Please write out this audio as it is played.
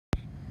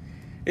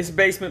It's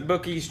Basement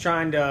Bookies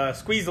trying to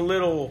squeeze a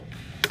little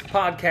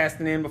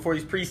podcasting in before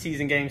these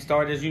preseason games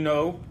start. As you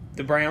know,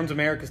 the Browns,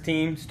 America's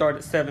team, start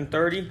at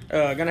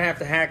 7:30. Gonna have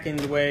to hack in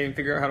the way and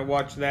figure out how to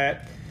watch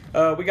that.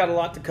 We got a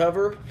lot to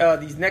cover.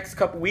 These next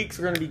couple weeks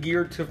are going to be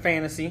geared to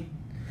fantasy,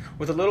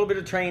 with a little bit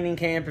of training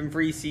camp and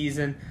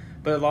preseason,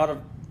 but a lot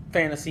of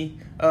fantasy.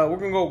 We're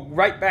going to go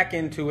right back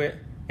into it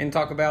and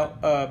talk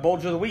about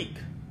Bulge of the Week.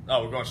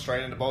 Oh, we're going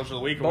straight into Bulge of the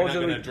Week. We're not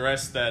going to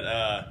address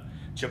that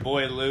your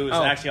boy Lou is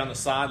actually on the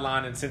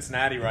sideline in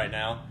Cincinnati right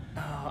now.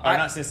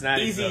 Not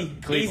Cincinnati,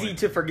 easy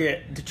to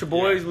forget. Your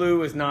boy's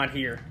Lou is not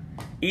here.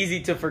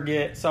 Easy to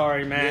forget.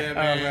 Sorry, Matt. Yeah,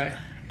 man.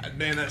 Right.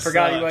 Man, that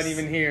Forgot sucks. he wasn't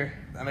even here.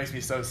 That makes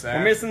me so sad.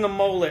 We're missing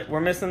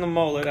the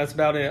mullet. That's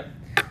about it.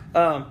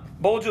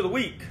 Bulge of the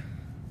Week.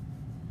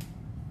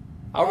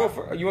 I'll go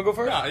first. You want to go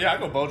first? Yeah, I'll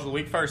go Bulge of the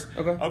Week first.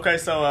 Okay,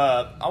 so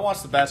I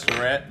watched The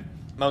Bachelorette.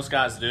 Most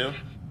guys do.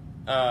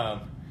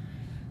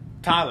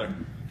 Tyler,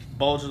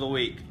 Bulge of the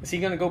Week. Is he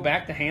going to go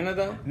back to Hannah,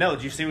 though? No,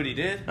 did you see what he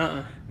did?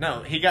 Uh-uh.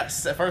 No, he got,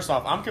 first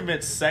off, I'm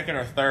convinced second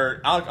or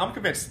third. I'm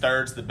convinced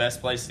third's the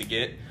best place to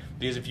get.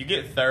 Because if you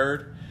get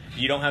third,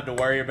 you don't have to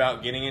worry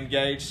about getting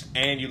engaged,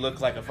 and you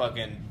look like a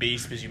fucking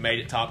beast because you made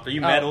it top 3.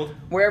 You medaled.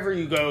 Wherever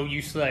you go,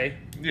 you slay.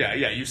 Yeah,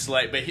 you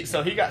slay. But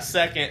so he got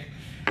second.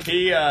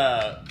 He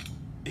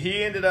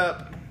ended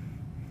up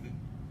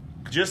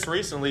just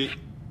recently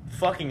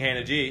fucking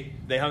Hannah G.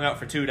 They hung out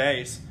for 2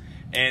 days,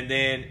 and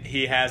then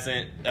he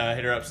hasn't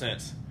hit her up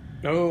since.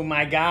 Oh,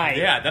 my guy.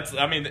 Yeah,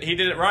 he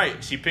did it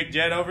right. She picked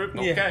Jed over.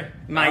 Okay. Yeah,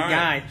 my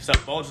guy. So,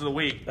 Bulge of the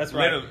Week. That's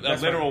right.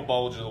 Literal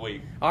Bulge of the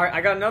Week. All right,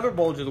 I got another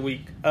Bulge of the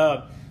Week.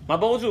 My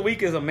Bulge of the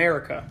Week is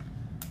America.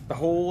 The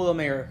whole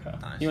America.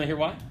 Nice. You want to hear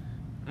why?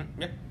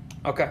 Yeah.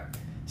 Okay.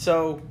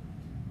 So,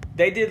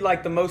 they did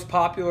like the most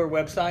popular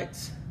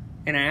websites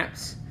and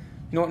apps.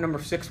 You know what number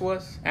 6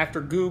 was?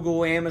 After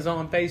Google,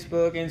 Amazon,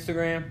 Facebook,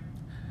 Instagram?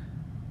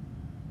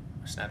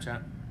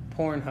 Snapchat.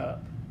 Pornhub.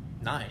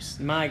 Nice.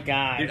 My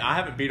guy. Dude, I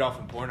haven't beat off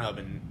in Pornhub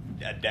in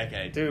a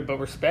decade. Dude, but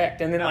respect.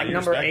 And then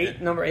number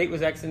 8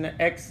 was X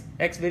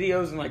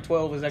videos, and like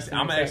 12 was X and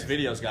I'm XX. an X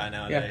videos guy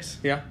nowadays.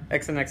 Yeah.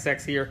 X and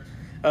XX here.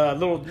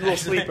 Little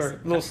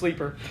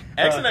sleeper.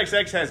 X and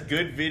XX has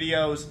good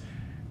videos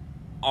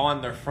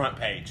on their front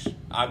page.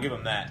 I'll give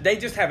them that. They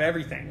just have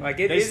everything. Like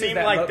they seem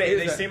like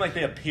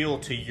they appeal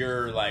to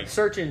your like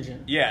search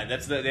engine. Yeah,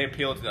 they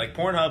appeal to like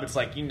Pornhub. It's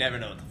like you never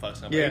know what the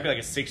fuck's going on. It could be like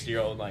a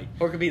 60-year-old like,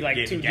 or it could be like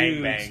two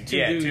dudes.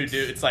 Two dudes.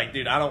 It's like,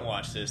 dude, I don't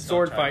watch this.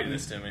 Sword don't try fighting. To do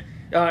this to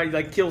me.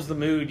 Like kills the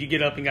mood. You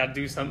get up and got to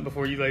do something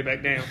before you lay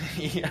back down.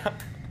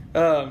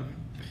 Yeah.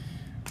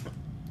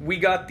 We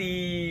got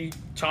the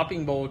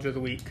chopping Bulge of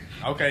the Week.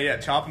 Okay, yeah,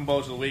 chopping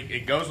Bulge of the Week.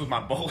 It goes with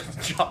my Bulge.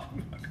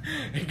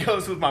 It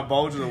goes with my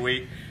Bulge of the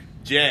Week.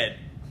 Jed,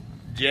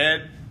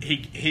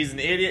 he's an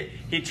idiot.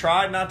 He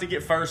tried not to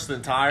get first the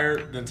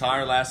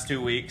entire last 2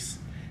 weeks.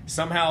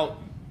 Somehow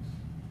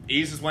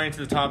eased his way into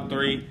the top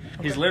 3.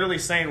 Okay. He's literally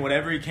saying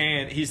whatever he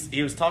can.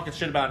 He was talking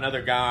shit about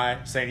another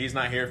guy, saying he's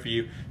not here for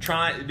you.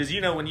 Because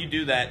when you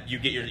do that,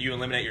 you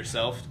eliminate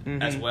yourself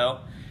as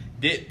well.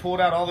 Pulled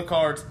out all the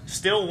cards,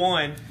 still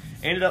won.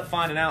 Ended up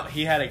finding out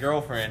he had a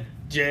girlfriend.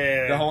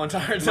 Jed. The whole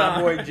entire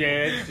time. My boy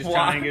Jed just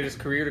trying to get his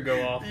career to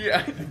go off.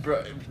 Yeah,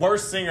 bro.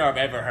 Worst singer I've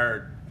ever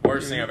heard.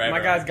 My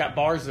guy's got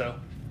bars, though.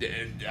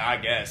 I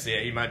guess,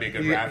 yeah. He might be a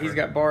good rapper. He's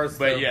got bars,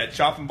 but yeah,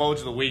 chopping Bulge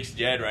of the Week's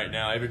Jed right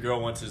now. Every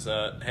girl wants his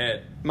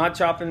head. My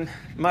chopping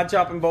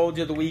Bulge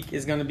of the Week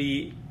is going to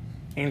be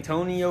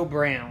Antonio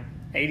Brown,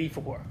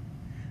 84.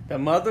 The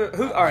mother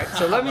who. All right,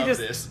 so let me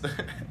just.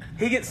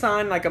 He gets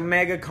signed like a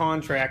mega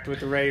contract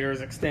with the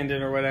Raiders,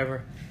 extended or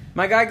whatever.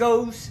 My guy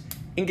goes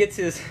and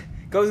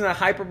goes in a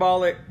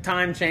hyperbolic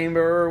time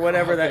chamber or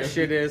whatever that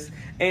shit is,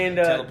 and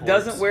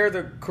doesn't wear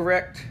the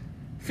correct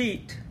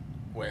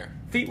footwear,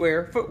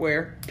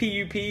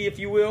 PUP if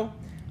you will,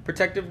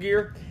 protective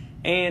gear,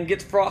 and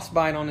gets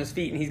frostbite on his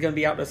feet, and he's going to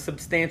be out a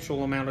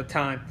substantial amount of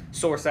time.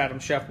 Source Adam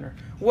Schefter.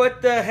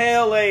 What the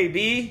hell,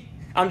 AB?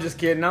 I'm just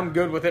kidding. I'm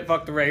good with it.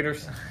 Fuck the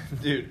Raiders.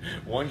 Dude,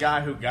 one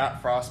guy who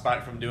got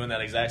frostbite from doing that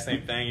exact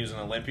same thing, he was an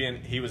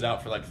Olympian. He was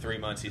out for like 3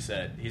 months, he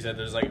said. He said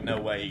there's like no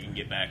way he can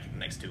get back in the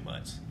next 2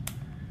 months.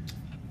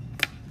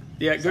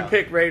 Yeah, good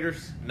pick,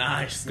 Raiders.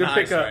 Nice. Good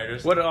nice, pickup.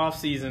 Raiders. What an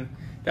offseason.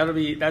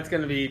 That's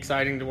going to be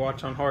exciting to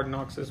watch on Hard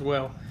Knocks as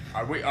well.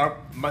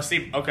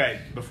 Okay,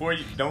 before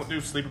you don't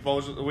do Sleeper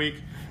Bulge of the Week,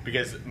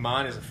 because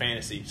mine is a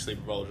fantasy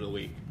Sleeper Bulge of the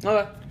Week.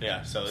 Okay.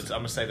 Yeah, so I'm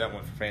going to save that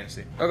one for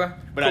fantasy. Okay.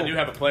 But cool. I do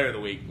have a Player of the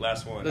Week,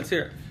 last one. Let's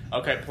hear it.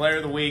 Okay, Player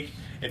of the Week.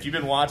 If you've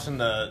been watching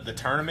the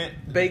tournament,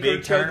 Baker the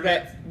big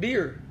tournament, that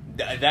beer.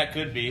 That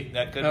could be.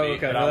 Okay.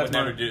 But I would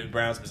never do the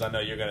Browns because I know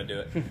you're going to do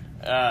it.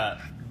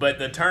 But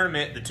the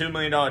tournament, the $2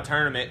 million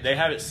tournament, they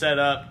have it set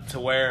up to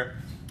where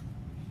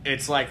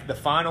it's like the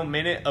final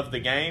minute of the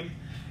game.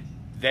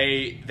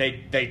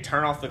 They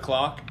turn off the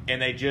clock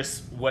and they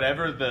just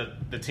whatever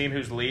the team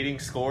who's leading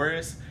score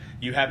is,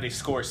 you have to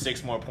score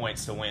 6 more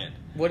points to win.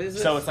 What is it?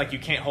 So it's like you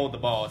can't hold the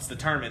ball. It's the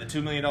tournament, the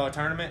 $2 million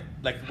tournament,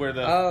 like where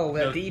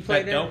that D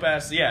played in.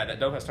 That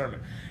dope ass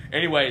tournament.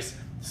 Anyways,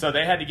 So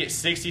they had to get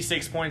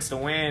 66 points to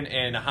win,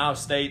 and Ohio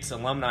State's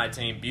alumni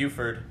team,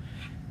 Buford,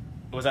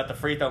 was at the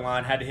free throw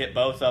line, had to hit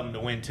both of them to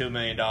win $2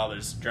 million,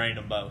 drained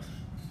them both.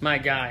 My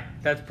guy,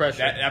 that's pressure.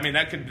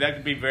 That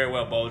could be very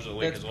well Bulge of the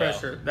week as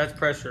well. That's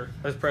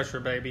pressure,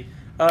 baby.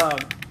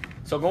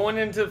 So going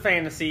into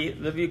fantasy,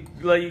 let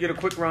you get a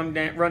quick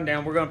rundown. We're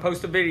going to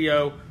post a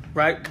video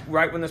right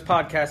when this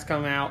podcast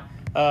come out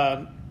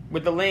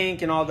with the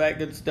link and all that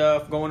good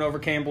stuff. Going over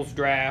Campbell's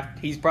draft.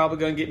 He's probably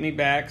going to get me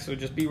back, so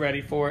just be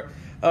ready for it.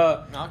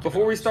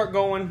 Before we start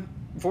going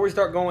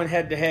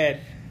head to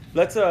head,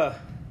 let's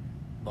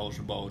bulge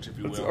to bulge, if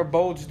you will, or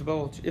bulge to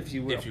bulge, if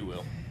you will. If you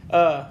will.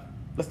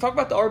 Let's talk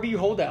about the RB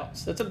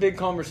holdouts. That's a big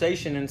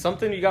conversation and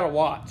something you got to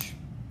watch.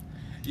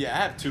 Yeah,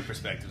 I have two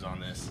perspectives on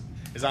this.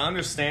 Is I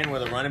understand where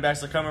the running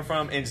backs are coming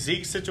from. In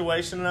Zeke's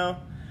situation, though,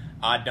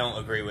 I don't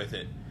agree with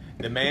it.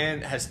 The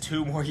man has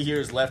 2 more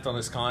years left on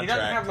his contract. He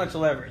doesn't have much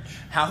leverage.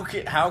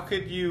 How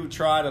could you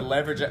try to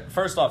leverage it?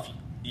 First off,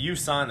 you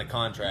signed the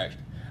contract.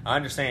 I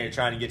understand you're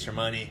trying to get your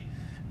money,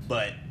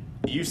 but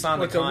you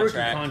signed the contract. It's a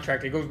rookie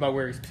contract. It goes by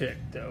where he's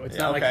picked, though. It's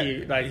not like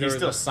he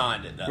still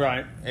signed it, though.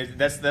 Right.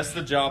 That's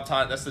the job.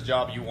 That's the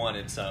job you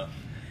wanted. So,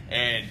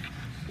 and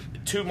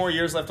 2 more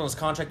years left on his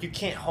contract. You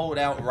can't hold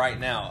out right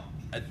now.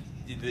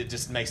 It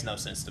just makes no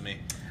sense to me.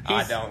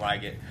 I don't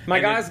like it. My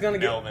guy's gonna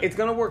get. It's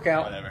gonna work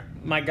out. Whatever.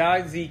 My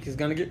guy Zeke is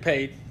gonna get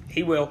paid.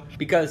 He will,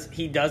 because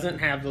he doesn't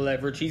have the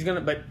leverage.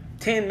 But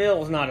 $10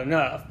 million is not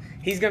enough.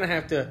 He's gonna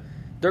have to.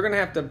 They're gonna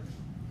have to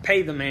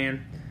pay the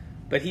man,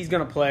 but he's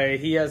gonna play.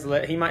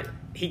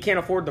 He can't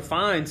afford the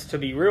fines, to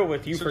be real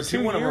with you, for 2 years. So do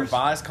you want a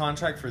revised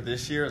contract for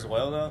this year as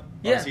well, though?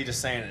 Yeah. Or is he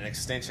just saying an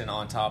extension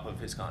on top of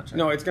his contract?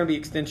 No, it's going to be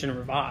extension and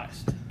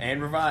revised.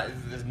 And revised?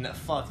 No,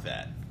 fuck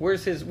that.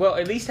 Where's his... Well,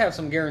 at least have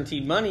some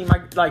guaranteed money.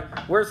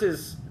 Where's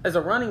his... As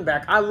a running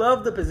back, I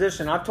love the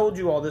position. I've told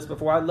you all this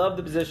before. I love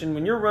the position.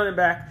 When you're running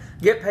back,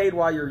 get paid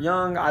while you're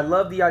young. I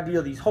love the idea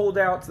of these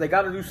holdouts. They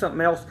got to do something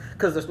else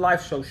because this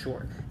life's so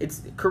short.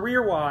 It's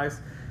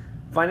career-wise,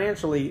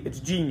 financially, it's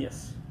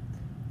genius.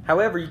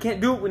 However, you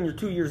can't do it when you're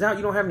 2 years out.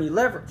 You don't have any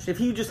leverage. If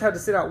he just had to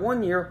sit out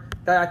 1 year,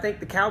 I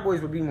think the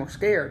Cowboys would be more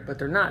scared, but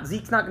they're not.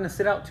 Zeke's not going to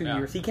sit out 2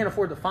 years. He can't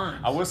afford the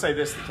fines. I will say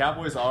this. The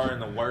Cowboys are in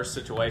the worst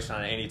situation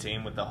on any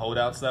team with the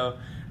holdouts, though,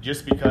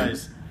 just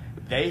because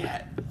they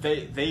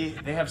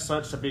have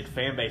such a big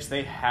fan base.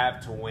 They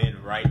have to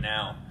win right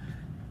now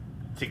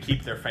to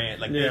keep their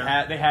fan.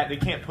 They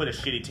can't put a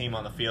shitty team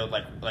on the field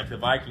like the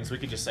Vikings. We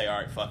could just say, all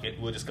right, fuck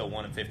it. We'll just go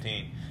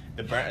 1-15.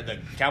 The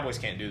Cowboys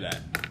can't do that.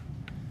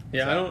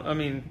 Yeah, so.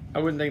 I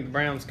wouldn't think the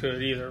Browns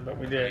could either, but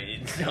we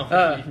did.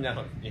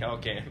 No, y'all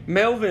can't.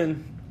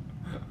 Melvin,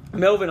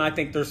 I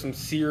think there's some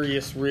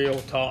serious, real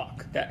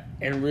talk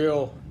and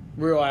real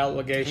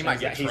allegations he might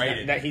get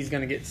traded. That he's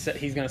going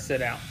to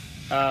sit out.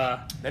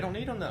 They don't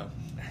need him though.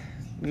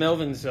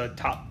 Melvin's a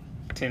top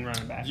 10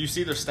 running back. Do you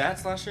see their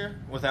stats last year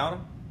without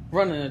him?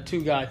 Running a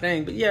 2-guy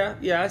thing, but yeah,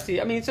 I see.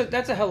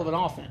 That's a hell of an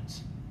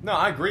offense. No,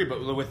 I agree,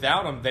 but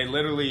without him, they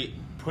literally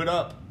put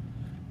up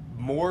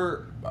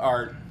more.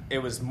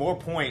 It was more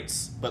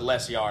points, but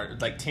less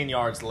yards, like 10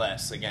 yards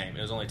less a game.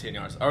 It was only 10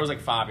 yards. Or it was like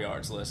 5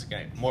 yards less a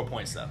game. More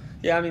points, though.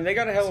 Yeah, they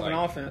got a hell of an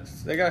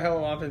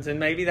offense.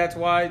 And maybe that's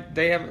why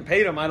they haven't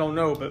paid him. I don't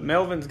know. But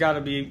Melvin's got to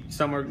be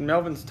somewhere.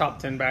 Melvin's top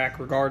 10 back,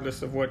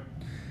 regardless of what.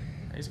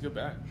 He's a good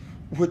back.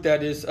 What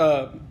that is.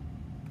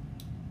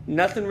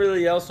 Nothing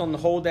really else on the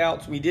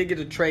holdouts. We did get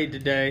a trade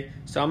today.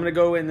 So I'm going to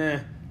go in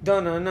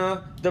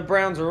the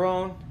Browns are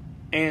on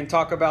and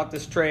talk about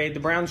this trade.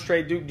 The Browns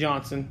trade Duke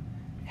Johnson.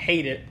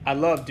 Hate it. I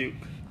love Duke.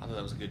 I thought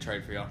that was a good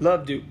trade for y'all.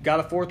 Love Duke. Got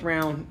a 4th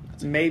round,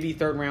 maybe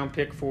 3rd round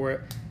pick for it.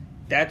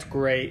 That's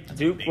great.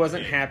 Duke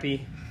wasn't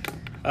happy.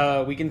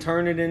 We can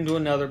turn it into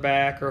another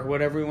back or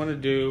whatever we want to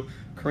do.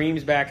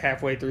 Kareem's back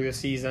halfway through the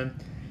season.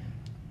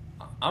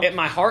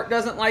 My heart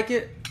doesn't like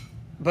it,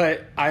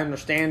 but I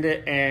understand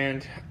it,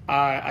 and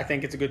I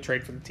think it's a good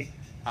trade for the team.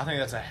 I think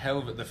that's a hell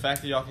of it. The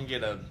fact that y'all can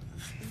get a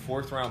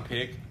 4th round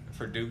pick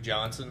for Duke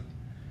Johnson,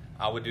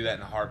 I would do that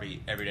in a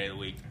heartbeat every day of the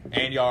week.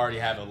 And you already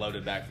have a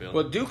loaded backfield.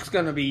 Well, Duke's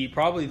going to be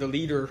probably the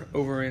leader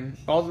over in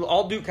 –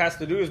 all Duke has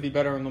to do is be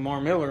better than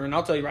Lamar Miller, and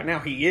I'll tell you right now,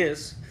 he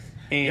is.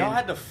 And y'all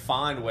had to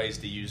find ways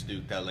to use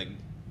Duke that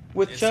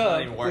with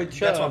Chubb. That's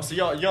what I'm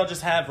saying. Y'all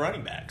just have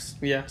running backs.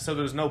 Yeah. So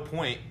there's no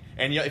point.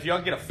 And if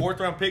y'all get a 4th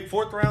round pick,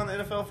 4th round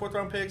NFL 4th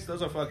round picks,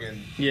 those are fucking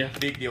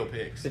big deal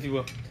picks. If you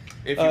will.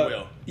 If you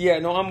will. Yeah,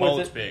 no, I'm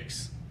with it.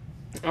 Picks.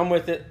 I'm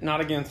with it, not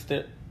against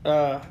it.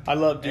 I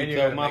love Duke,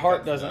 though. My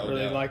heart doesn't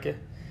really like it.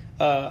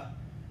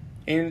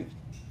 And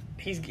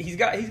he's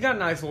got a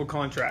nice little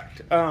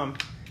contract.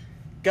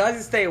 Guys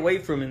that stay away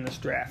from in this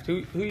draft.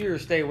 Who you're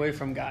stay away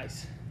from,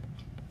 guys?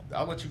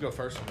 I'll let you go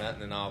first on that,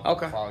 and then I'll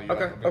follow you.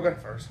 Okay.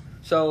 First.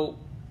 So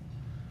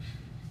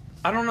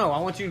I don't know. I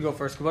want you to go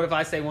first. What if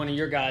I say one of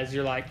your guys?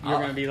 You're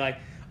going to be like,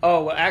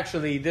 oh, well,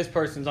 actually, this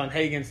person's on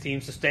Hagen's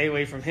team, so stay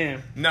away from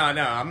him. No,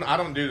 I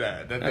don't do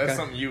that. That's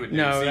something you would do.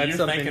 No, See, that's you're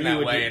something thinking you that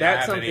would way, do. and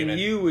That's something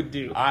you would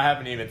do. I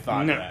haven't even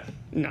thought of that.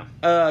 No.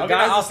 Okay,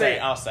 guys, I'll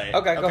say it.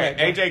 Okay, go ahead.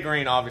 AJ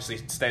Green, obviously,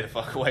 stay the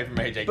fuck away from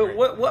AJ Green.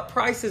 But what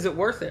price is it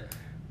worth it?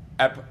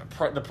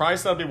 the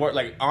price that'll be worth,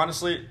 like,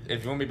 honestly,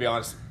 if you want me to be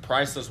honest,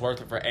 price that's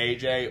worth it for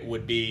AJ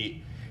would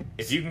be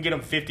if you can get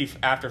him 50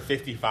 after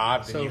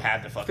 55, then So, you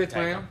have to fucking fifth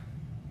take round? him.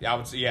 Yeah, I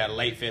would say,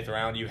 late 5th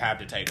round, you have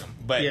to take him.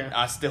 But Yeah.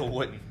 I still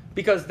wouldn't.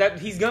 Because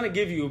he's going to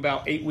give you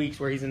about 8 weeks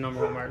where he's a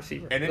number 1 wide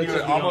receiver. And then Let's you would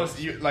just be almost,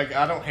 honest.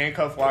 I don't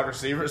handcuff wide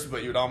receivers,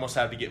 but you would almost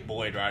have to get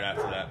Boyd right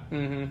after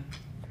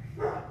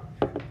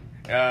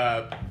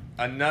that.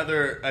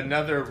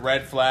 Another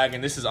red flag,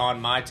 and this is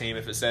on my team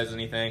if it says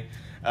anything.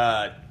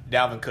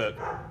 Dalvin Cook,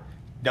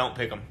 don't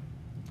pick him.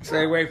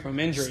 Stay away from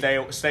injury.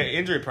 Stay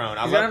injury prone.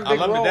 I He's gonna have a love big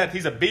him to role. death.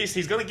 He's a beast.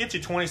 He's going to get you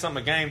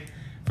 20-something a game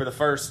for the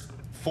first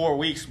 4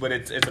 weeks, but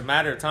it's a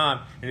matter of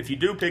time. And if you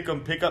do pick him,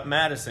 pick up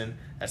Madison.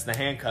 That's the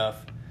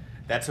handcuff.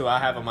 That's who I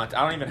have on my I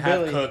don't even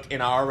have Billy. Cook,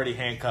 and I already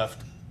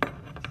handcuffed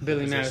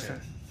Billy position.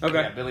 Madison.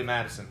 Okay. Yeah, Billy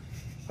Madison.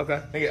 Okay. I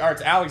think or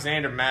it's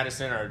Alexander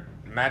Madison or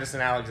Madison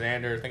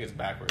Alexander. I think it's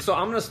backwards. So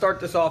I'm going to start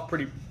this off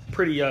pretty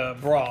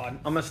broad.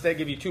 I'm going to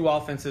give you 2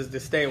 offenses to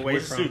stay away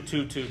Which from.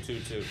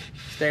 2.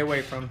 Stay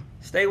away from.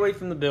 Stay away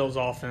from the Bills'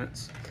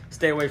 offense.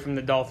 Stay away from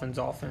the Dolphins'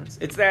 offense.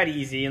 It's that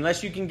easy.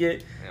 Unless you can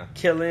get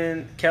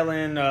Kellen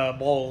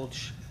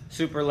Bulge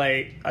super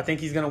late, I think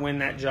he's going to win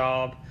that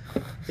job.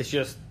 It's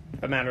just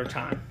a matter of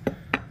time.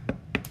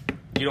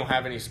 You don't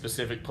have any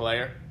specific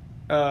player?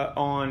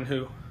 On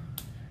who?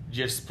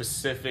 Just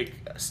specific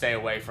stay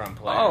away from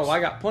players. Oh, I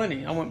got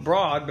plenty. I went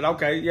broad, but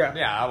okay, yeah.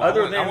 Yeah,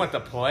 I want the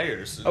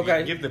players.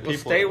 Okay, You give the people.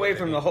 stay away what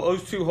from they need.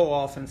 those 2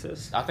 whole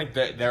offenses. I think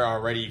that they're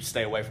already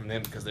stay away from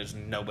them because there's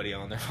nobody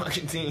on their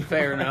fucking team.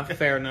 Fair enough.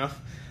 Fair enough.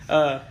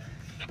 But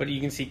you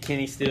can see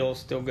Kenny still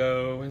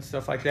go and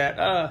stuff like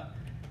that.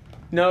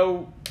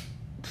 No,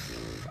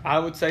 I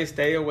would say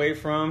stay away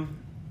from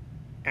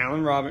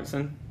Allen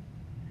Robinson.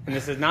 And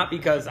this is not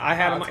because I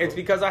had him. That's It's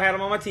cool. because I had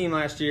him on my team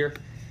last year,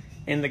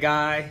 and the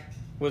guy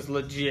was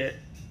legit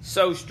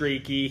so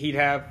streaky. He'd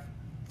have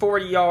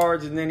 40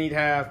 yards, and then he'd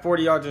have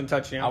 40 yards and a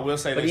touchdown. I will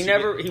say but this,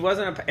 he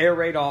wasn't an air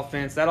raid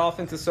offense. That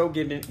offense is so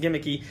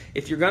gimmicky.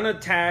 If you're gonna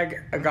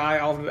tag a guy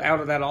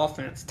out of that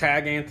offense,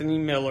 tag Anthony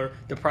Miller.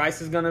 The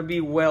price is gonna be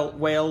well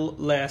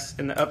less,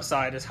 and the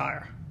upside is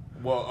higher.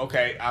 Well,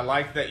 okay, I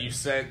like that you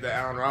said the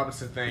Allen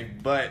Robinson thing,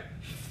 but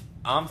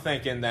I'm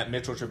thinking that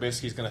Mitchell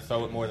Trubisky's going to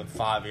throw it more than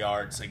 5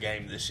 yards a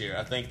game this year.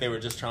 I think they were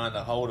just trying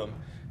to hold him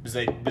because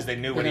they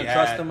knew what he had.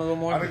 Trust him a little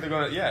more. I think they're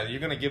going to. Yeah, you're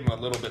going to give him a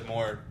little bit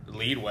more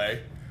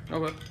leadway.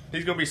 Okay.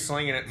 He's going to be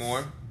slinging it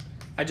more.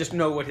 I just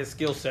know what his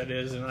skill set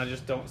is, and I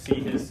just don't see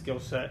his skill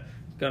set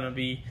gonna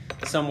be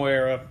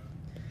somewhere of.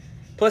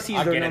 Plus, he's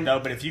I their get it number. though,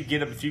 but if you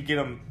get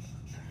him,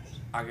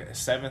 I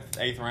guess 7th,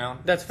 8th round.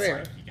 That's it's fair.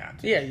 like you got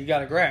to. Yeah, you got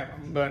to grab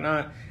him,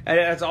 but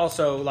that's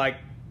also like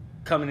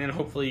coming in.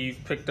 Hopefully,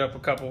 you've picked up a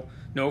couple.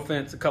 No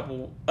offense, a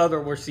couple other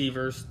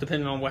receivers,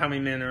 depending on how many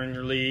men are in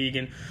your league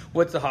and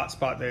what's the hot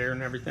spot there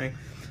and everything.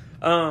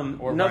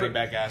 Or running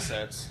back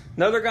assets.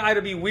 Another guy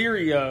to be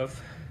weary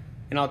of,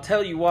 and I'll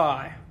tell you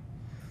why.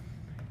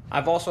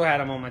 I've also had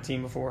him on my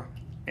team before,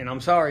 and I'm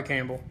sorry,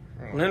 Campbell.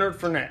 Leonard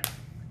Fournette,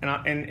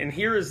 and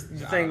here is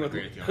the thing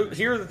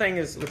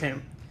with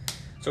him.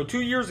 So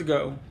 2 years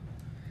ago,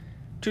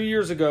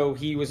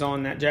 he was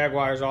on that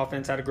Jaguars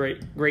offense, had a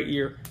great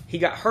year. He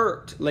got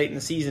hurt late in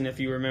the season, if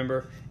you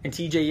remember, and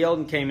T.J.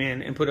 Yeldon came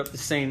in and put up the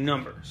same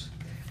numbers.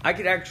 I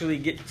could actually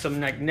get some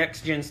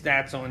next-gen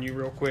stats on you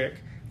real quick.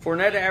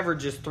 Fournette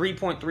averages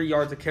 3.3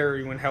 yards a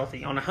carry when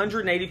healthy. On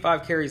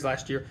 185 carries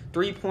last year,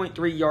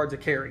 3.3 yards a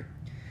carry.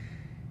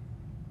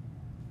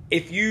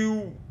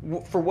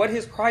 For what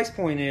his price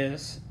point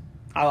is,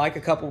 I like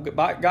a couple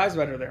guys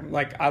better there.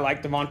 Like, I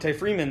like Devontae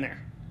Freeman there.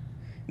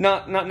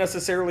 Not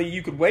necessarily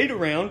you could wait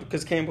around,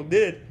 because Campbell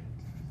did,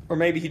 or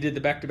maybe he did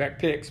the back-to-back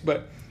picks,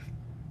 but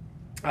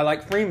I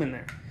like Freeman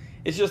there.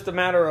 It's just a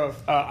matter of,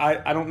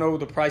 I don't know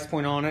the price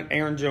point on it.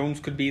 Aaron Jones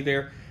could be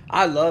there.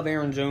 I love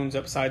Aaron Jones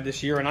upside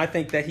this year, and I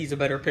think that he's a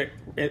better pick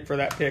for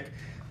that pick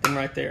than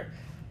right there.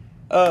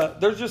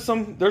 There's just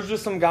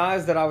some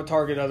guys that I would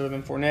target other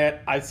than Fournette.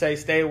 I'd say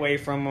stay away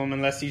from him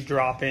unless he's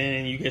dropping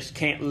and you just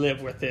can't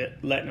live with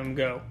it, letting him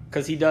go,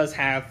 because he does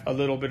have a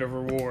little bit of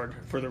reward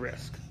for the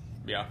risk.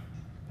 Yeah.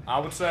 I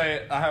would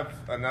say I have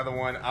another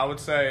one. I would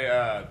say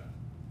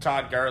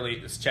Todd Gurley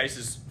is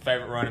Chase's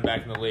favorite running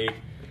back in the league.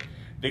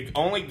 The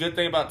only good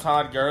thing about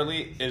Todd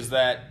Gurley is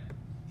that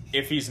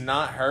if he's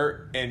not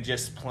hurt and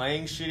just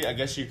playing shitty, I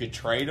guess you could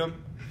trade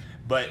him.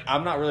 But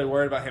I'm not really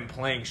worried about him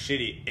playing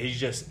shitty. He's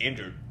just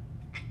injured.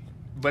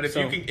 But if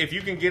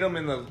you can get him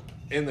in the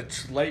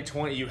late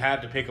 20s, you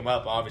have to pick him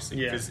up, obviously,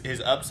 because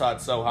his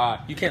upside's so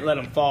high. You can't let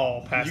him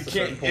fall past a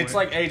certain point. It's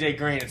like AJ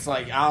Green. It's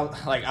like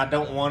I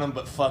don't want him,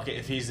 but fuck it.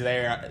 If he's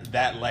there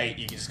that late,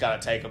 you just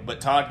gotta take him.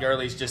 But Todd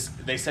Gurley's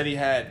just. They said he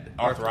had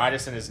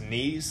arthritis in his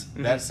knees.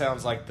 Mm-hmm. That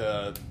sounds like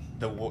the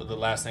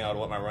last thing I would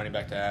want my running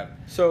back to have.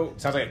 So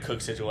sounds like a Cook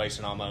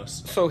situation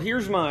almost. So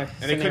here's my.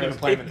 And they couldn't even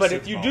play him in the But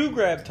Super if you Bowl. do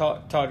grab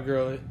Todd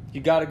Gurley,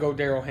 you got to go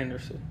Darrell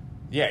Henderson.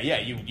 Yeah,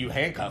 you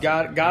handcuff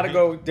him. Got to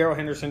go Darrell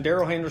Henderson.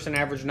 Darrell Henderson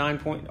averaged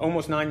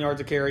almost 9 yards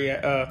a carry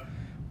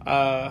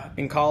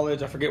in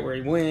college. I forget where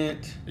he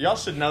went. Y'all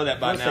should know that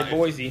by I now. want to say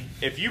Boise.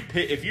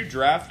 If you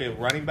draft a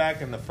running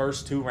back in the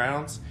first 2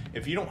 rounds,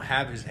 if you don't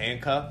have his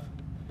handcuff,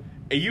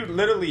 you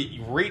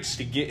literally reach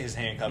to get his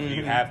handcuff if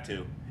you have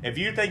to. If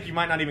you think you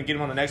might not even get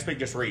him on the next pick,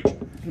 just reach.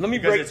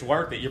 It's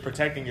worth it. You're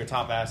protecting your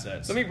top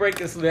assets. Let me break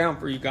this down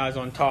for you guys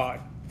on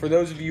Todd. For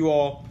those of you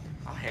all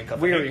I'll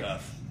handcuff weary. my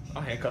handcuff.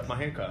 I'll handcuff my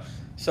handcuff.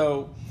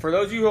 So, for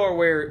those of you who are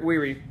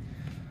weary,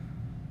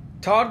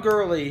 Todd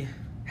Gurley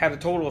had a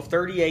total of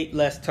 38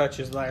 less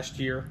touches last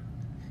year,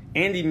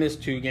 and he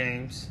missed 2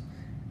 games.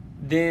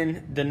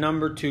 Then the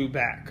number 2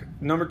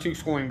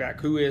 scoring back,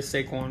 who is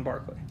Saquon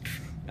Barkley.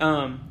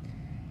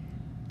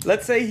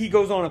 Let's say he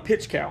goes on a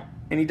pitch count,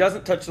 and he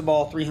doesn't touch the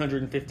ball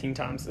 315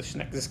 times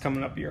this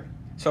coming up year.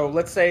 So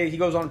let's say he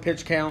goes on a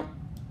pitch count,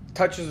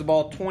 touches the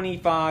ball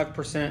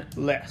 25%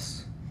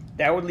 less.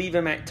 That would leave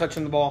him at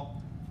touching the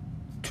ball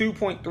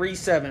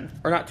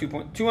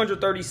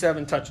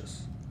 237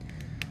 touches.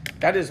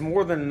 That is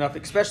more than enough,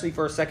 especially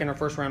for a second or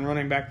first round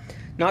running back.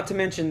 Not to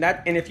mention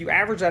that, and if you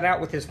average that out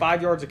with his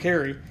 5 yards a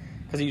carry,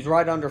 because he's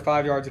right under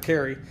 5 yards a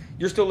carry,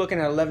 you're still looking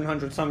at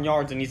 1,100 some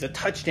yards, and he's a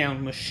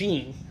touchdown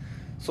machine.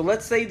 So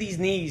let's say these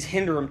knees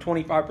hinder him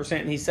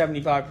 25% and he's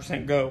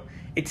 75% go.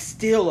 It's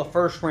still a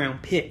first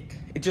round pick.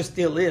 It just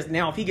still is.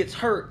 Now, if he gets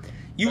hurt,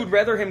 you would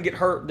rather him get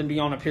hurt than be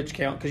on a pitch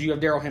count because you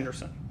have Darrell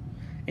Henderson.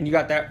 And you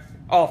got that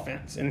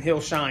offense, and he'll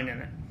shine in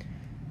it.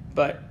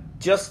 But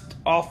just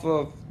off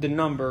of the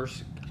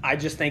numbers, I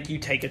just think you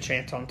take a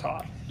chance on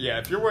Todd. Yeah,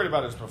 if you're worried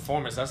about his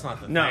performance, that's not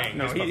the thing. No,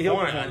 he'll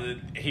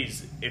perform.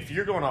 If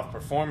you're going off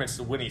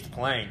performance when he's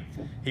playing,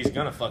 he's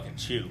gonna fucking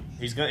chew.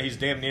 He's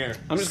damn near.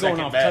 I'm just second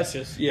going off best,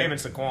 touches. Yeah, him and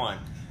Saquon.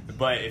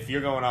 But if you're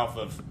going off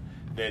of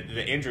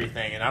the injury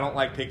thing, and I don't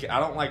like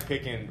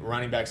picking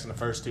running backs in the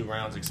first 2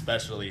 rounds,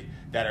 especially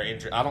that are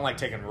injured. I don't like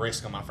taking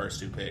risk on my first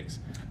 2 picks.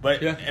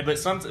 But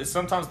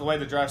sometimes the way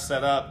the draft's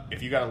set up,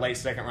 if you got a late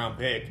second round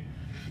pick,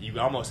 you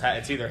almost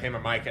it's either him or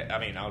Mike. I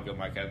mean, I'll go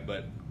Mike,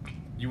 but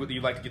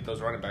you like to get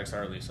those running backs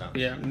early. So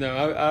yeah,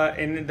 no,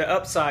 and the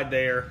upside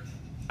there,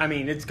 I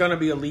mean, it's going to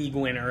be a league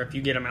winner if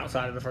you get him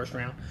outside of the first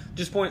round.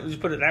 Just put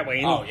it that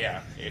way. Oh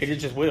yeah, it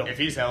just will. If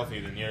he's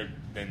healthy,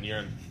 then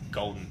you're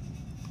golden.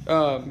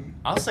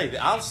 I'll say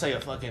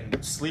a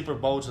fucking sleeper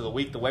bulge of the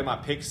week. The way my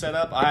pick set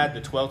up, I had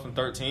the 12th and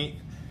 13th.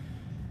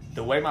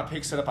 The way my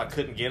pick set up, I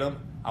couldn't get him.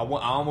 I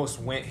almost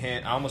went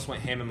him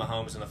and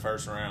Mahomes in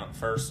the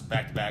first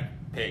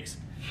back-to-back picks.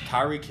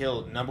 Tyreek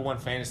Hill, number 1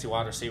 fantasy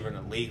wide receiver in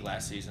the league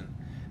last season,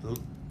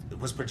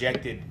 was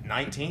projected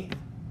 19th.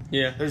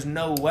 Yeah, there's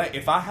no way.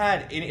 If I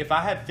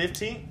had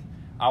 15,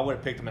 I would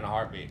have picked him in a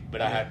heartbeat.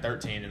 But I had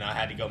 13, and I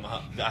had to go.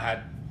 I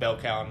had bell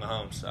cow and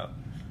Mahomes. So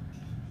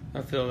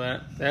I feel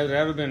that would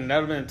have been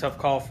a tough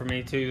call for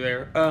me too.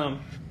 There,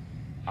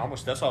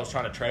 that's why I was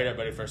trying to trade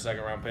everybody for a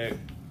second round pick.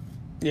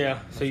 Yeah,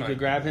 so you could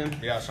grab him.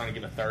 Yeah, I was trying to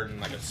get a 3rd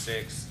and like a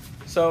 6th.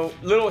 So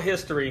little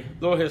history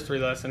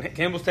lesson.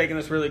 Campbell's taking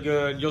this really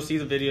good. You'll see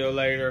the video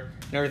later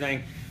and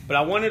everything. But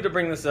I wanted to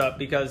bring this up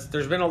because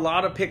there's been a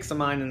lot of picks of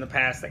mine in the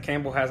past that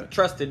Campbell hasn't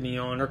trusted me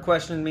on or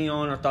questioned me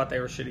on or thought they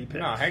were shitty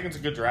picks. No, Hagen's a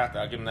good draft.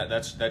 I'll give him that.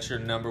 That's your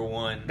number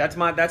 1. That's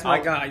my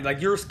guy.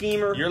 Like, you're a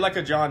schemer. You're like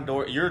you're John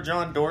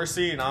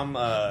Dorsey, and I'm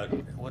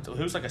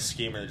who's like a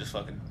schemer that just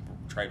fucking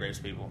trade rapes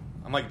people.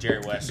 I'm like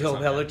Jerry West. Bill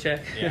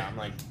Belichick. Yeah, I'm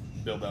like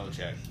Bill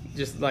Belichick.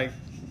 Just like,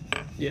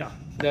 yeah,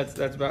 that's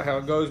about how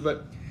it goes.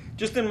 But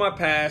just in my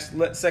past,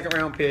 second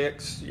round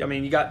picks, I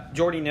mean, you got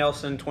Jordy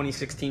Nelson,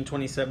 2016,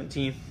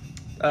 2017.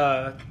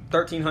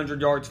 1,300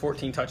 yards,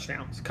 14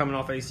 touchdowns, coming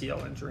off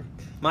ACL injury.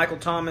 Michael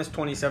Thomas,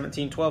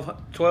 2017,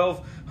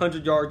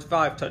 1,200 yards,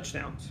 5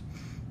 touchdowns.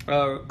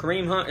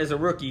 Kareem Hunt is a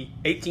rookie,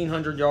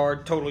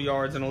 1,800 total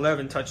yards, and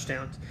 11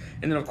 touchdowns.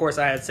 And then, of course,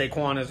 I had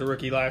Saquon as a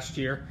rookie last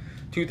year,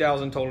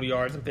 2,000 total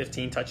yards and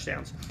 15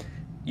 touchdowns.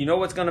 You know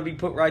what's going to be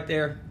put right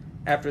there?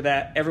 After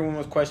that, everyone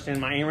was questioning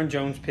my Aaron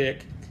Jones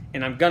pick.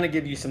 And I'm going to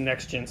give you some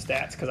next-gen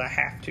stats because I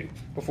have to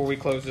before we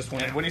close this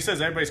one out. When he says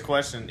everybody's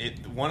question,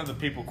 one of the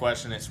people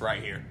question, it's right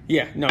here.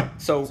 Yeah, no.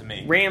 So,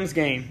 Rams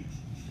game.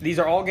 These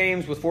are all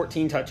games with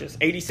 14 touches.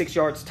 86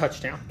 yards,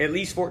 touchdown. At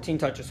least 14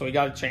 touches, so he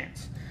got a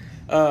chance.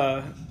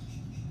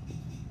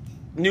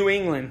 New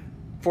England,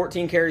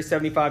 14 carries,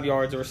 75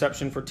 yards, a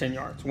reception for 10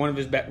 yards. One of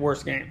his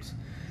worst games.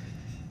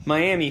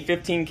 Miami,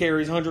 15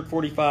 carries,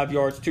 145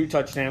 yards, 2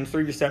 touchdowns,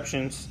 3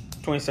 receptions,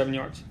 27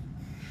 yards.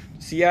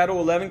 Seattle,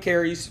 11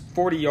 carries,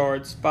 40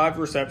 yards, 5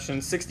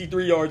 receptions,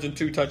 63 yards, and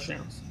 2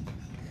 touchdowns.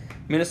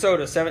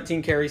 Minnesota,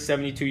 17 carries,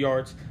 72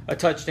 yards, a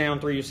touchdown,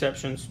 3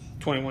 receptions,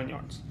 21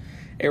 yards.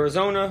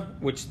 Arizona,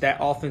 which that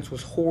offense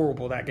was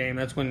horrible that game.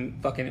 That's when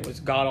fucking it was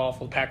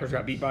god-awful. The Packers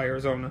got beat by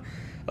Arizona.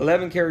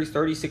 11 carries,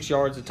 36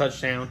 yards, a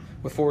touchdown,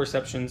 with 4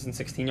 receptions and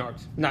 16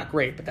 yards. Not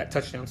great, but that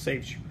touchdown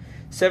saves you.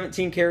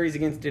 17 carries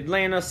against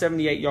Atlanta,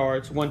 78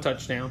 yards, 1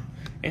 touchdown,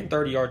 and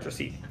 30 yards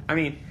receiving. I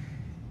mean,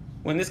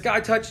 when this guy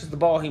touches the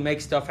ball, he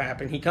makes stuff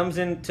happen. He comes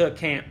into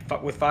camp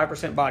with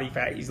 5% body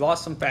fat. He's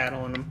lost some fat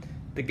on him.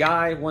 The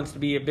guy wants to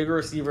be a bigger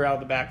receiver out of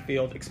the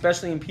backfield,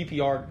 especially in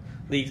PPR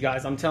leagues,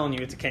 guys. I'm telling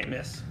you, it's a can't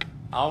miss.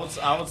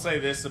 I would say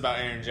this about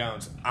Aaron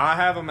Jones. I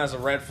have him as a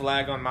red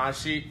flag on my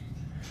sheet,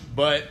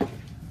 but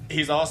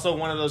he's also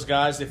one of those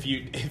guys. If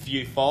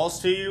you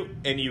falls to you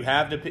and you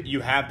have to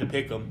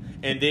pick him,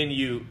 and then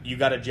you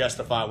got to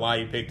justify why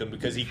you picked him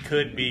because he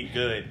could be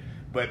good.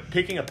 But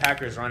picking a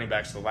Packers running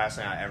back is the last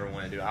thing I ever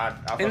want to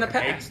do. In the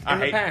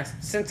past,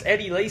 since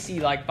Eddie Lacy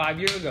like 5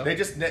 years ago, they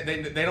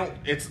don't.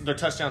 They're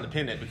touchdown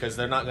dependent because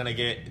they're not going to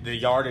get the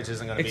yardage.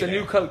 Isn't going to be. It's a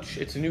new coach.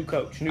 It's a new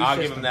coach. New I'll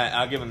system.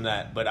 give him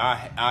that. But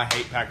I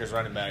hate Packers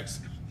running backs.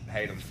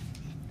 Hate them.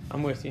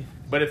 I'm with you.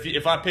 But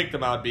if I picked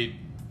them, I'd be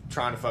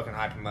trying to fucking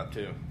hype them up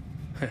too.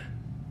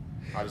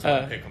 I just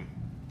want to pick them.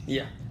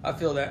 Yeah, I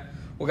feel that.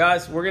 Well,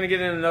 guys, we're gonna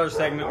get in another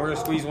segment. We're gonna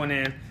squeeze one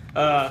in.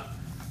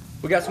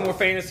 We got some more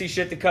fantasy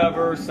shit to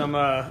cover. Some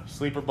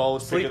sleeper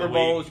bowls,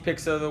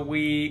 picks of the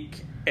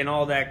week, and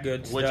all that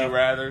good stuff. Would you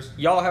rather's?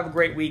 Y'all have a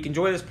great week.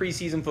 Enjoy this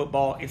preseason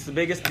football. It's the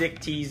biggest dick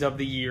tease of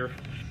the year.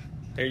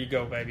 There you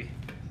go, baby.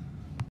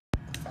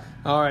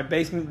 All right,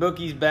 Basement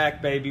Bookie's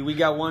back, baby. We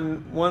got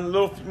one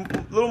little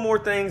more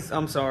things.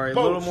 I'm sorry,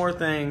 little more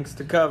things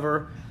to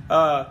cover.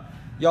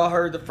 Y'all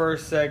heard the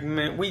first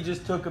segment. We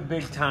just took a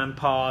big time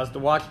pause to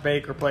watch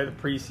Baker play the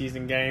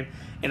preseason game,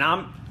 and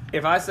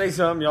if I say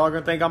something, y'all are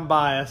gonna think I'm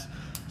biased.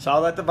 So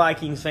I'll let the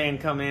Vikings fan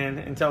come in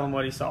and tell him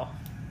what he saw.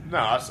 No,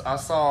 I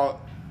saw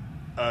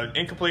an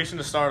incompletion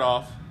to start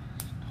off,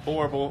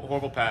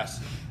 horrible pass,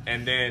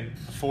 and then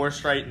 4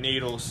 straight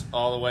needles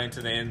all the way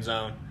into the end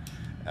zone.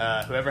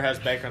 Whoever has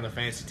Baker on the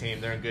fantasy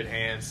team, they're in good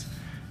hands.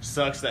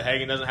 Sucks that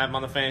Hagan doesn't have him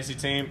on the fantasy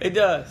team. It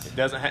does. He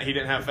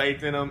didn't have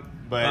faith in him,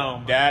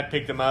 but Dad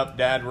picked him up.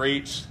 Dad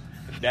reached.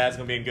 Dad's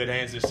gonna be in good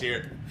hands this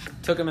year.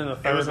 Took him in the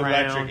third round. It was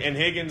electric. And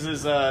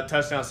Higgins'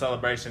 touchdown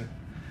celebration,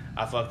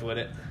 I fucked with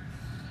it.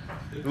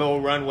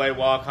 Little runway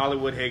walk,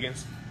 Hollywood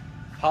Higgins.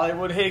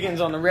 Hollywood Higgins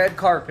on the red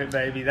carpet,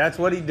 baby. That's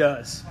what he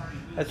does.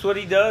 That's what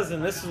he does,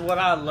 and this is what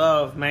I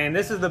love, man.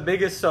 This is the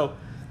biggest. So,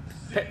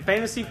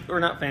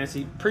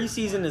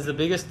 preseason is the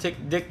biggest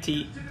dick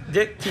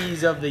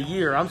tease of the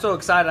year. I'm so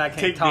excited I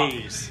can't talk.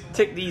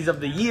 Tick tease of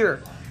the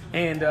year.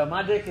 And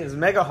my dick is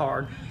mega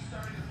hard.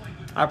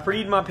 I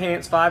preed my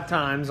pants 5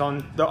 times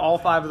on all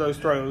 5 of those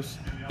throws,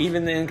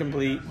 even the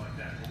incomplete.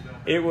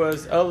 It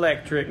was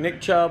electric. Nick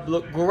Chubb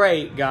looked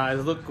great,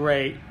 guys. Looked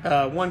great.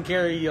 1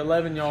 carry,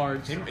 11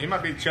 yards. He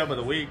might be Chubb of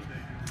the week.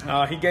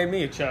 He gave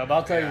me a Chubb.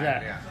 I'll tell you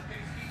that.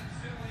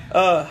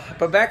 Yeah.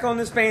 But back on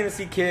this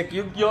fantasy kick,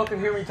 y'all can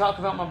hear me talk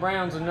about my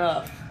Browns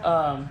enough.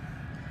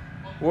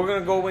 We're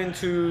going to go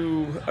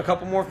into a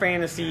couple more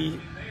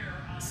fantasy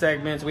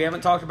segments. We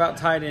haven't talked about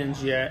tight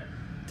ends yet.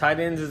 Tight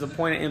ends is a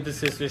point of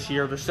emphasis this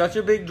year. There's such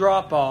a big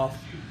drop-off.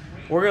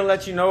 We're going to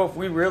let you know if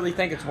we really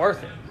think it's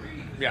worth it.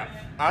 Yeah.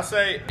 I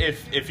say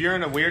if you're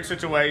in a weird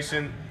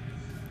situation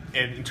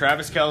and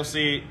Travis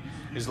Kelce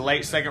is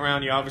late second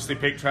round, you obviously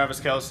pick Travis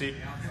Kelce.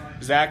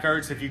 Zach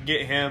Ertz, if you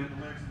get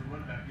him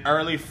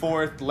early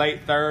 4th,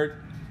 late 3rd,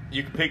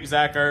 you can pick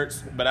Zach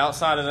Ertz. But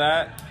outside of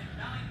that,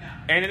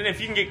 and then if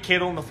you can get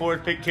Kittle in the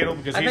 4th, pick Kittle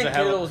because he's a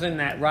hell of a... Kittle's in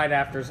that right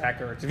after Zach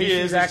Ertz. He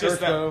is.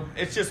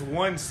 It's just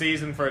one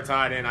season for a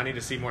tight end. I need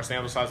to see more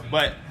sample size.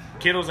 But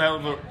Kittle's a hell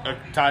of a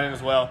tight end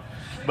as well.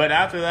 But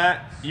after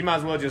that, you might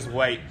as well just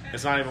wait.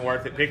 It's not even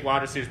worth it. Pick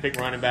wide receivers, pick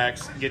running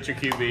backs, get your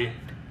QB,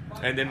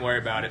 and then worry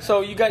about it.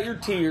 So you got your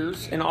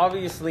tiers, and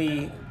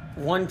obviously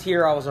one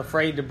tier I was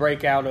afraid to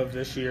break out of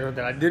this year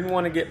that I didn't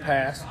want to get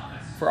past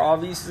for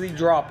obviously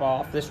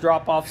drop-off. This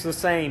drop-off's the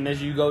same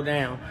as you go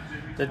down.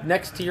 The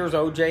next tier is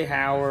O.J.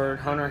 Howard,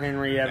 Hunter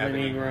Henry, Evan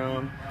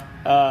Ingram.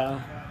 I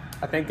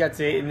think that's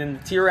it. And then the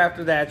tier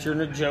after that, you're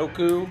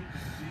Njoku.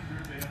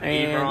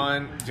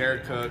 Ebron,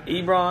 Jared Cook.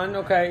 Ebron,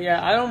 okay,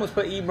 yeah. I almost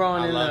put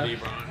Ebron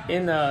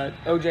in the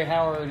O.J.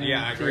 Howard.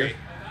 Yeah, I agree.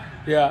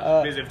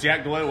 Yeah. Because if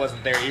Jack Doyle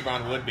wasn't there,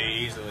 Ebron would be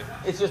easily.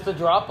 It's just a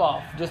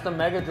drop-off, just a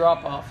mega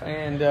drop-off.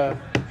 And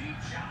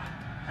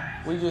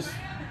we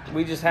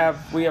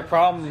have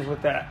problems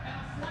with that.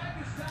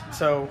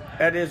 So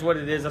that is what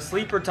it is. A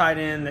sleeper tight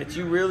end that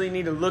you really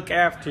need to look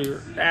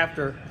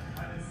after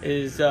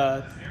is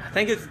I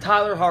think it's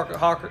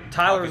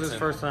Tyler's his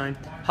first name.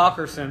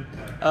 Hawkinson.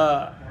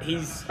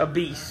 He's a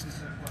beast.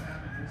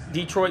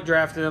 Detroit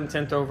drafted him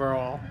 10th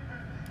overall.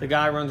 The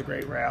guy runs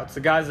great routes. The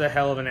guy's a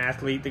hell of an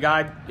athlete. The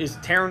guy is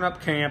tearing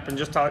up camp and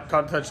just caught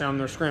a touchdown in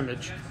their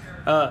scrimmage.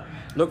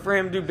 Look for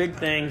him to do big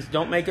things.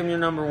 Don't make him your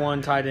number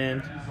 1 tight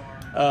end.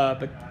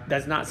 But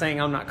that's not saying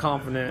I'm not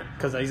confident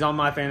because he's on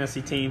my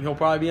fantasy team. He'll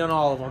probably be on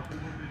all of them.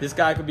 This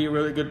guy could be a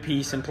really good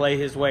piece and play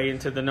his way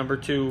into the number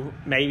 2,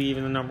 maybe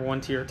even the number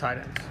 1 tier tight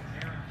ends.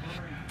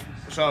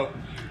 So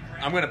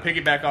I'm going to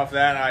piggyback off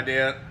that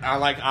idea. I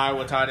like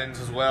Iowa tight ends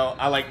as well.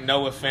 I like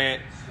Noah Fant.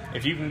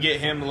 If you can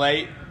get him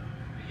late,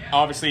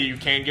 obviously you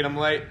can get him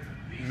late.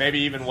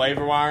 Maybe even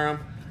waiver wire him.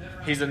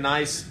 He's a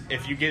nice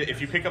if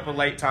you pick up a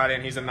late tight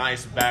end, he's a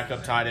nice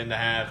backup tight end to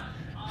have.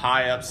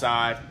 High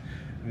upside.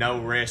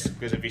 No risk,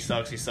 because if he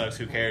sucks,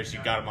 who cares?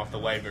 You got him off the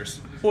waivers.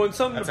 Well, and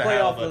something to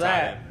play off of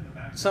that,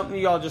 something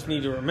y'all just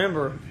need to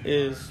remember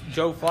is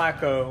Joe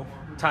Flacco,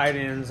 tight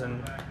ends,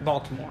 in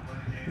Baltimore.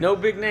 No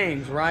big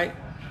names, right?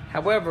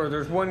 However,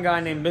 there's one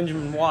guy named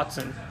Benjamin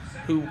Watson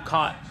who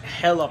caught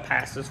hella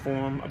passes for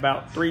him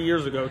about 2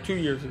 years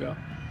ago.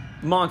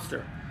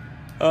 Monster.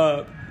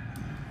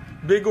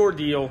 Big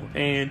ordeal,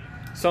 and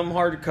something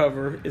hard to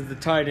cover is the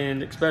tight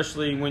end,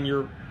 especially when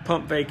you're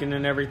pump faking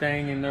and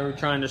everything and they're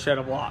trying to shed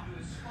a block.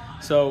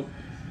 So,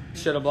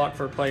 shed a block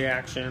for play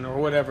action or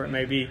whatever it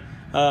may be.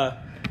 I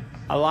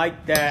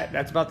like that.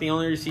 That's about the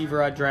only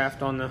receiver I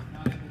draft on the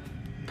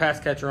pass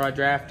catcher I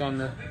draft on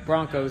the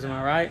Broncos. Am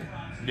I right?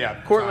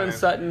 Yeah. Cortland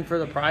Sutton for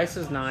the price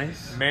is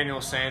nice.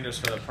 Emmanuel Sanders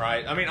for the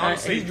price. I mean,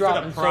 honestly, he's for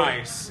dropping the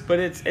price. but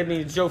it's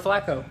Joe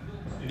Flacco.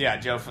 Yeah,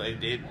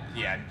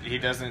 he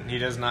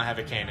does not have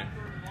a cannon.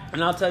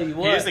 And I'll tell you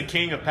what. He is the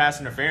king of pass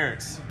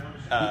interference.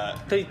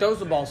 He throws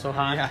the ball so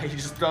high. Yeah, he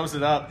just throws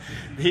it up.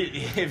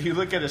 If you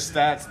look at his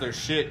stats, they're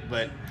shit,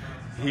 but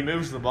he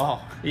moves the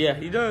ball. Yeah,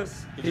 he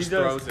does. He just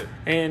throws it.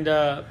 And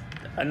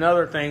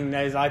another thing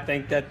is I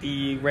think that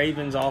the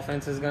Ravens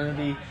offense is going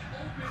to be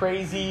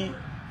crazy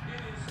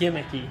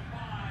gimmicky.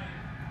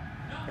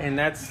 And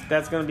that's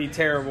going to be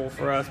terrible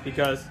for us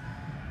because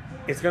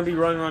it's going to be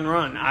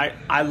run.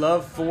 I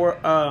love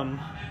I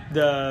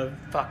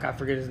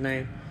forget his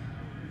name.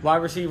 Wide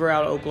receiver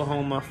out of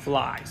Oklahoma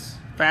flies.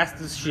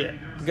 Fast as shit.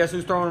 Guess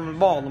who's throwing him the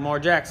ball? Lamar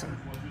Jackson.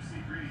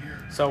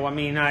 So, I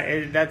mean,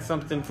 that's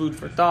something food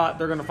for thought.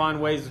 They're going to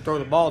find ways to throw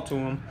the ball to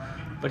him.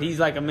 But he's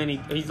like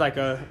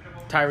a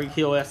Tyreek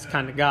Hill-esque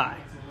kind of guy.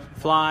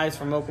 Flies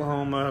from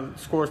Oklahoma,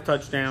 scores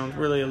touchdowns,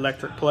 really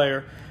electric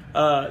player.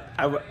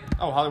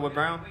 Hollywood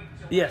Brown?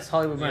 Yes,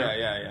 Hollywood Brown.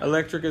 Yeah.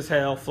 Electric as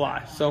hell,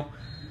 fly. So,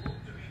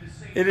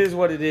 it is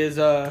what it is.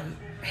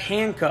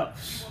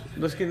 Handcuffs.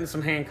 Let's get into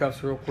some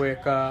handcuffs real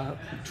quick.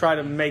 Try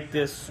to make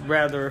this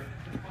rather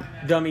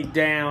dummied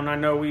down. I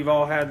know we've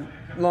all had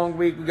long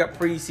week. We got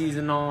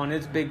preseason on.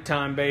 It's big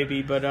time,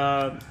 baby. But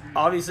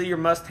obviously, your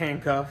must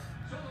handcuff.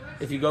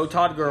 If you go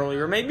Todd Gurley,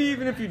 or maybe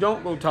even if you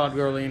don't go Todd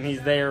Gurley and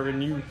he's there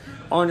and you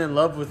aren't in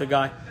love with the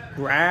guy,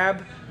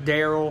 grab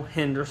Darrell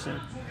Henderson.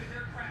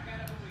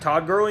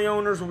 Todd Gurley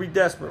owners will be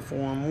desperate for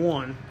him.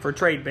 1, for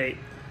trade bait.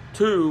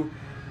 2,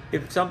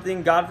 if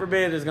something, God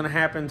forbid, is going to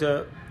happen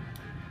to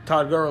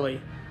Todd Gurley,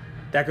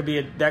 that could be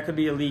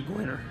a league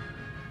winner.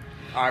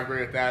 I agree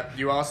with that.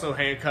 You also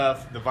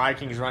handcuff the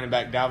Vikings running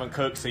back Dalvin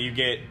Cook, so you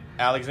get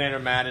Alexander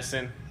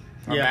Madison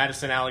or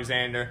Madison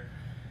Alexander.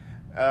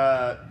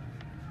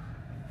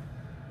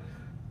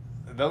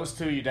 Those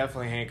two you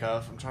definitely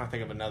handcuff. I'm trying to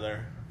think of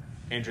another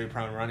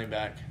injury-prone running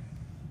back.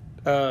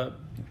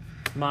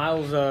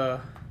 Miles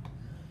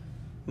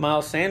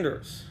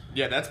Sanders.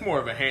 Yeah, that's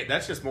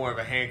just more of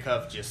a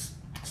handcuff, just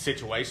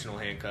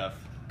situational handcuff.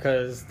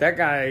 Because that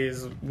guy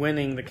is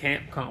winning the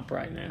camp comp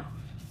right now.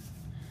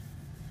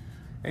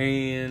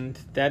 And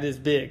that is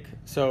big.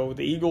 So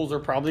the Eagles are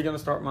probably going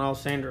to start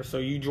Miles Sanders. So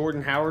you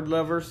Jordan Howard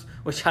lovers,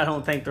 which I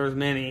don't think there's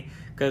many,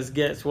 because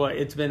guess what?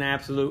 It's been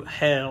absolute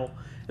hell,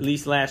 at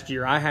least last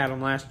year. I had him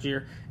last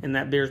year, and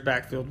that Bears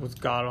backfield was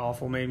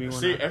god-awful. Made me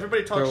want to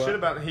everybody talks shit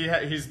about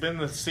him. He's been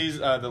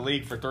the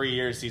league for 3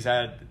 years. He's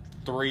had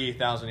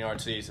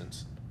 3,000-yard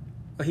seasons.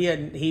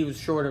 He was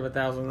short of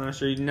 1,000 last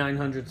year,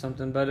 900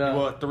 something, but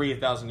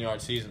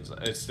 3,000-yard seasons.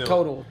 It's still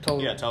total.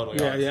 Yeah, total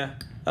yards.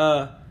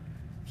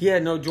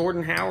 Yeah.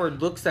 Jordan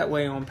Howard looks that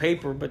way on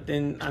paper, but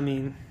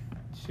then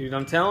shoot,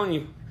 I'm telling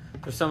you,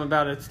 there's something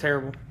about it. It's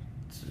terrible.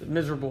 It's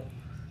miserable.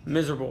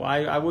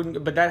 I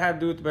wouldn't, but that had to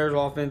do with the Bears'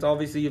 offense.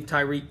 Obviously, you have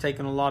Tyreek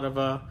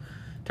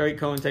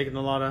Cohen taking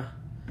a lot of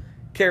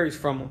carries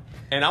from him.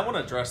 And I want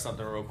to address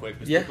something real quick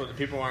because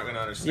people aren't going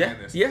to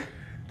understand this. Yeah.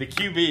 The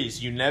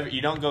QBs,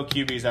 you don't go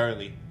QBs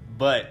early,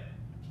 but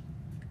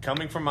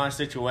coming from my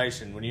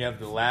situation, when you have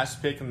the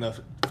last pick in the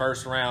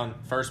first round,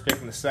 first pick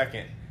in the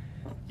second,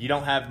 you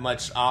don't have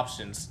much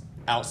options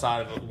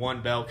outside of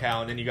one bell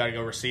cow, and then you got to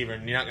go receiver,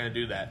 and you're not going to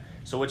do that.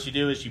 So what you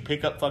do is you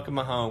pick up fucking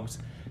Mahomes.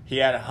 He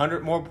had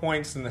 100 more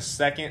points than the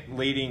second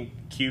leading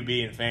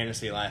QB in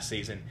fantasy last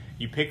season.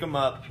 You pick him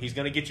up. He's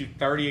going to get you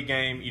 30 a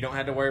game. You don't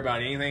have to worry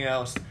about anything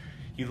else.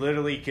 You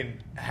literally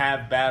can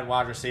have bad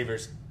wide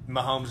receivers.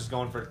 Mahomes is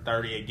going for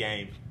 30 a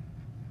game.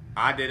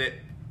 I did it.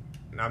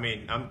 I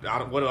mean,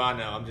 what do I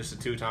know? I'm just a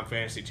 2-time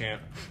fantasy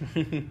champ.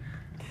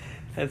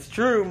 That's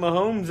true.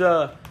 Mahomes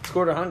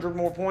scored 100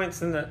 more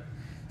than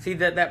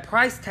that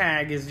price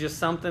tag is just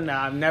something that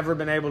I've never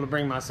been able to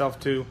bring myself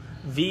to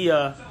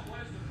via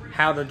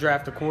how to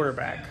draft a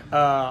quarterback.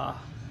 I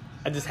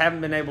just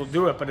haven't been able to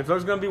do it. But if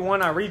there's going to be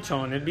one I reach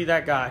on, it'd be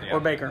that guy or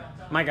Baker.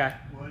 My guy.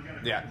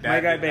 Yeah, my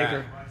guy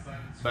Baker.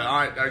 But all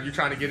right, are you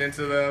trying to get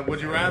into the Would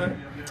You Rather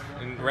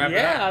and wrap it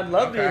up? Yeah, I'd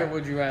love to hear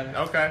Would You Rather.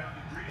 Okay,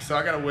 so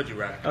I got a Would You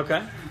Rather.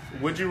 Okay.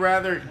 Would you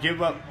rather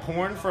give up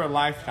porn for a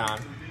lifetime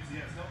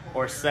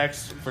or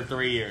sex for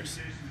 3 years?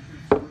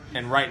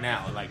 And right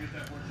now,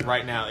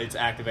 it's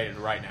activated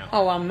right now.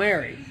 Oh, I'm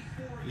married.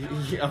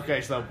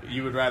 Okay, so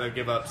you would rather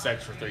give up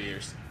sex for 3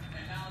 years?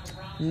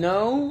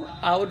 No,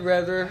 I would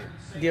rather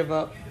give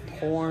up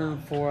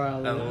porn for a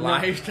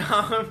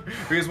lifetime.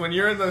 Because when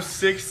you're in those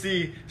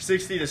 60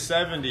 to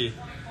 70,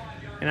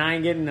 and I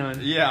ain't getting none.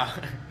 Yeah,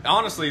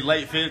 honestly,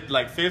 late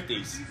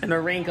 50s. And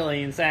they're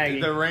wrinkly and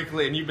saggy. They're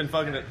wrinkly, and you've been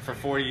fucking it for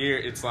 40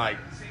 years. It's like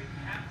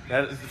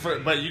that.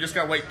 But you just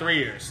gotta wait 3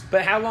 years.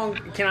 But how long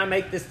can I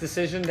make this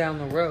decision down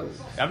the road?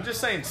 I'm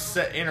just saying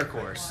set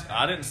intercourse.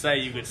 I didn't say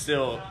you could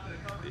still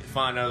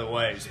find other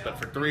ways, but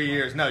for 3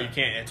 years, no, you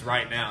can't. It's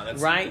right now.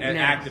 That's right now.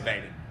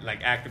 Activated.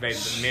 Like activated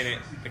the minute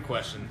the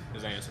question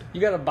is answered.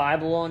 You got a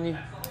Bible on you?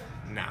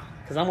 No.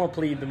 Because I'm gonna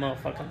plead the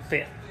motherfucking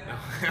fifth.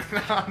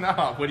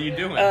 No. What are you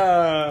doing?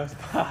 I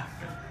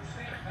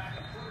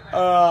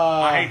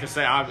I hate to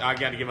say I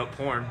got to give up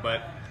porn,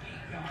 but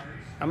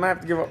I'm gonna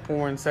have to give up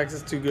porn. Sex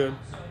is too good.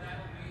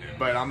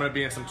 I'm gonna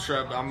be in some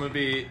trouble. I'm gonna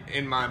be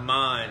in my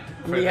mind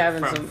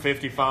from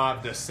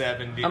 55 to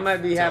 70. I might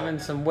be having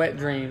some wet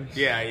dreams.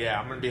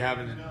 Yeah. I'm gonna be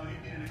having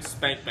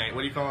spank bank.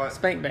 What do you call it?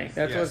 Spank bank.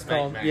 That's what it's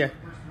called. Bank. Yeah.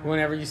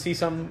 Whenever you see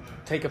something,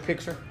 take a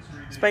picture.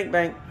 Spank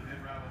bank.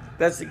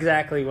 That's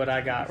exactly what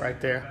I got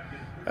right there.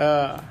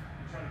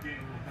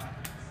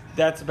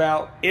 That's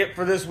about it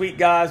for this week,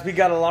 guys. We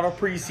got a lot of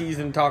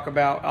preseason to talk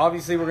about.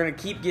 Obviously, we're going to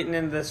keep getting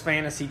into this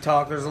fantasy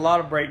talk. There's a lot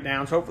of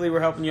breakdowns. Hopefully, we're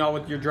helping you all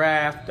with your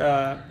draft.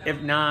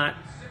 If not,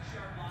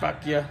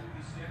 fuck you.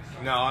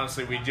 No,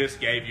 honestly, we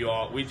just gave you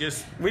all. We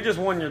just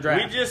won your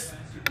draft. We just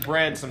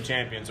bred some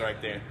champions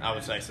right there. I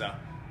would say so.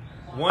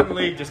 One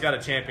league just got a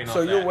champion.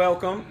 So you're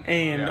welcome.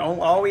 And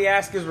all we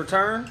ask is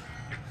return.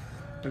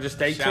 And just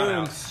stay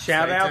tuned.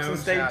 Shout outs and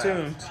stay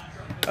tuned.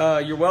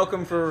 You're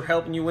welcome for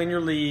helping you win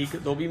your league.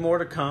 There'll be more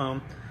to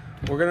come.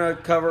 We're going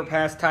to cover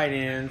past tight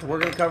ends. We're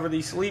going to cover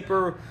these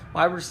sleeper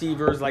wide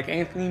receivers like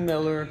Anthony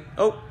Miller.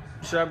 Oh,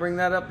 should I bring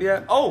that up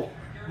yet? Oh,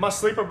 my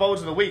sleeper bulge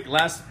of the week.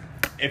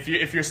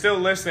 If you're still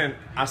listening,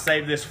 I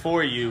saved this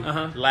for you.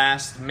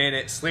 Last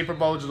minute sleeper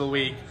bulge of the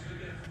week.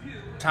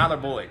 Tyler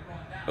Boyd.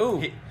 Ooh,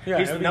 he's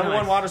the number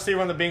one wide receiver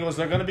on the Bengals.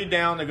 They're going to be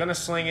down. They're going to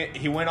sling it.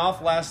 He went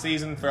off last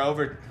season for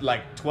over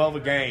 12 a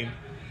game.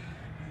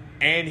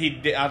 And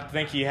I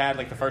think he had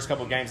the first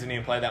couple of games, didn't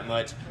even play that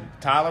much.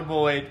 Tyler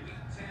Boyd,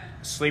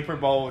 sleeper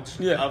bulge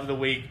of the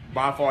week.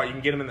 By far, you can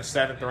get him in the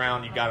 7th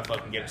round. You got to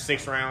fucking get him.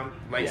 6th round,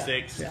 late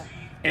 6th.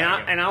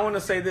 Yeah. And I want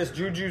to say this.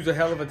 Juju's a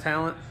hell of a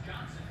talent.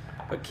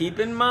 But keep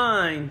in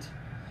mind,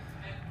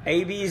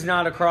 AB's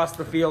not across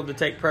the field to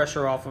take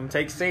pressure off him,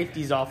 take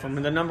safeties off him,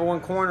 and the number one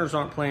corners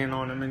aren't playing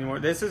on him anymore.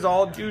 This is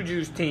all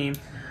Juju's team.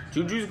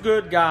 Juju's a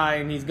good guy,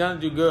 and he's going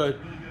to do good.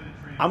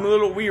 I'm a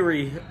little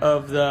weary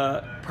of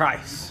the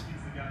price.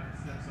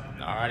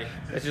 Alrighty.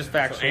 It's just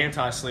factual. So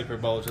anti-sleeper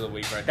bulge of the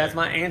week right That's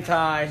there.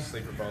 my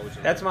Sleeper bulge.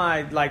 That's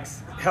my,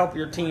 help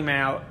your team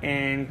out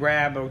and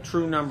grab a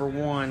true number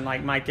one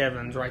like Mike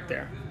Evans right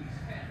there.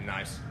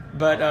 Nice.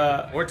 But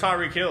or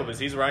Tyreek Hill, because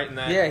he's right in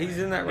that. Yeah, he's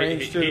in that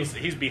range too.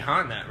 He's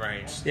behind that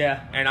range.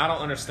 Yeah. And I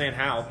don't understand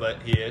how,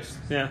 but he is.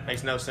 Yeah.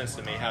 Makes no sense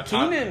to me.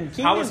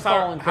 Keenan's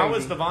falling crazy. How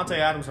is Devontae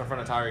Adams in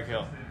front of Tyreek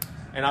Hill?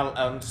 And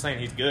I'm just saying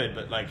he's good,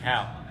 but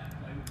how?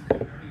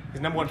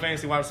 He's number one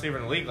fantasy wide receiver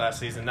in the league last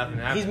season. Nothing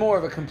happened. He's more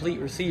of a complete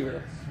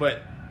receiver.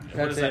 But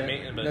what does that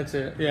mean? That's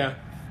it. Yeah.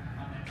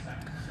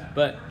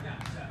 But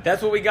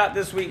that's what we got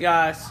this week,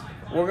 guys.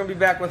 We're going to be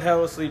back with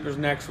Hella Sleepers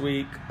next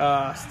week.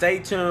 Stay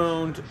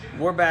tuned.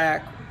 We're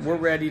back. We're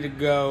ready to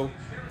go.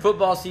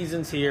 Football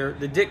season's here.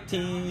 The Dick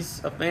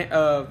Tease of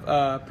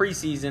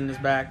preseason is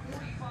back.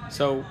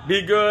 So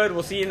be good.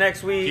 We'll see you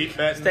next week. Keep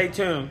betting. Stay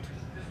tuned.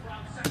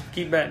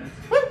 Keep betting.